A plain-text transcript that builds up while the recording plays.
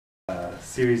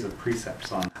series of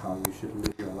precepts on how you should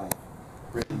live your life,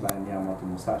 written by Miyamoto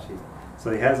Musashi.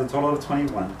 So he has a total of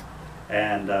 21,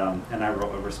 and I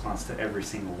wrote a response to every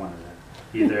single one of them,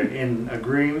 either in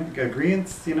agreement,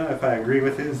 you know, if I agree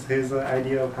with his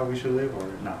idea of how we should live or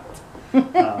not.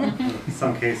 In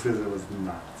some cases, it was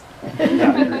not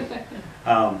agree.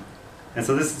 And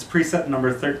so this is precept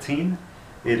number 13.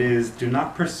 It is, do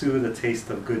not pursue the taste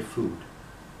of good food.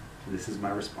 This is my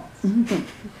response.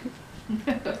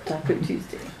 Taco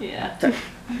Tuesday. Yeah.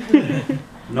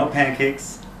 No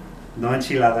pancakes, no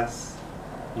enchiladas,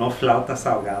 no flautas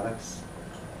ahogadas.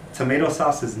 Tomato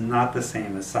sauce is not the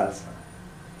same as salsa.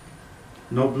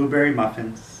 No blueberry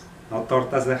muffins, no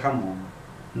tortas de jamón,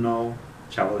 no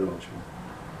chavo del ocho.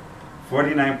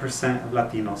 49% of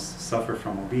Latinos suffer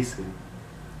from obesity.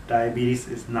 Diabetes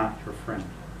is not your friend.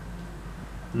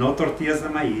 No tortillas de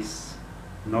maíz,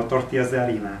 no tortillas de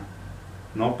harina,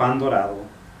 no pan dorado,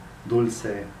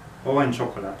 dulce, o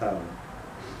enchocolatado.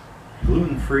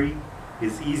 Gluten-free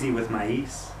is easy with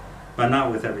maíz, but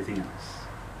not with everything else.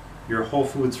 Your Whole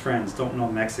Foods friends don't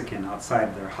know Mexican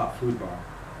outside their hot food bar.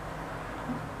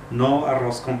 No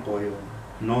arroz con pollo,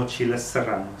 no chiles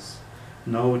serranos,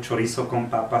 no chorizo con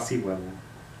papas y huevo.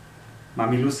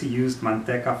 Mami Lucy used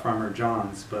manteca Farmer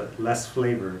John's, but less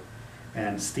flavor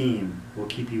and steam will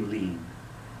keep you lean,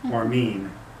 or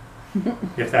mean,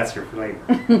 if that's your flavor.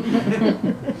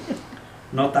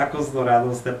 No tacos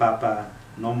dorados de papa,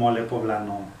 no mole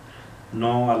poblano,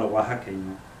 no a lo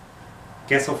oaxaqueño.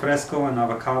 Queso fresco and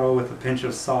avocado with a pinch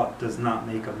of salt does not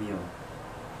make a meal,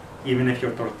 even if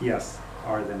your tortillas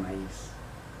are de maíz.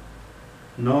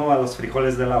 No a los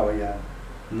frijoles de la olla,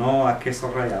 no a queso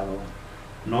rallado,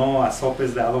 no a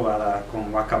sopes de adobada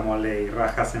con guacamole y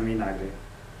rajas en vinagre.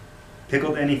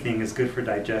 Pickled anything is good for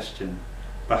digestion,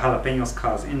 but jalapenos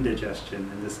cause indigestion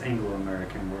in this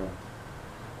Anglo-American world.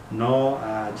 No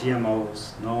a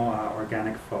GMOs, no a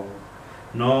organic pho,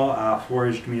 no a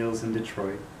foraged meals in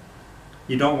Detroit.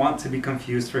 You don't want to be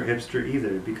confused for hipster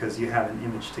either, because you have an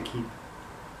image to keep.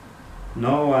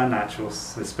 No a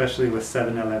nachos, especially with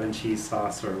 7-Eleven cheese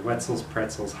sauce or Wetzel's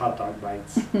Pretzels hot dog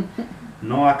bites.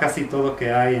 No a casi todo que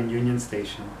hay in Union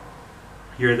Station.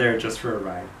 You're there just for a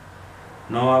ride.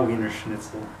 No a Wiener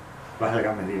Schnitzel.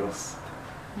 Válgame Dios.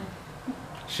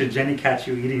 Should Jenny catch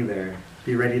you eating there,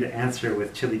 be ready to answer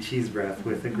with chili cheese breath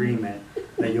with agreement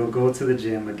that you'll go to the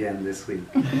gym again this week.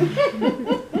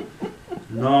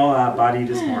 No a body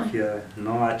dysmorphia,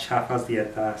 no a chafas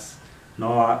dietas,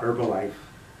 no a Herbalife.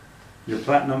 Your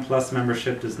Platinum Plus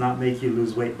membership does not make you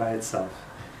lose weight by itself,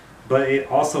 but it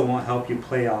also won't help you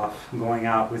play off going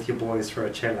out with your boys for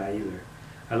a chela either,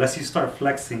 unless you start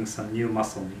flexing some new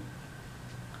muscle meat.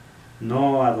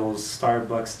 No a those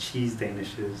Starbucks cheese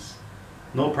danishes.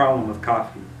 No problem with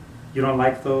coffee. You don't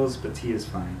like those, but tea is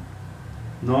fine.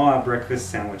 No a breakfast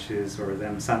sandwiches or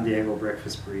them San Diego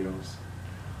breakfast burritos.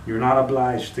 You're not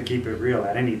obliged to keep it real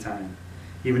at any time,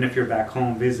 even if you're back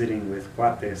home visiting with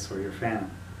cuates or your fam.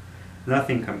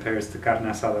 Nothing compares to carne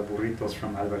asada burritos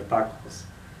from Albertacos,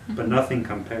 but nothing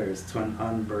compares to an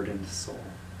unburdened soul.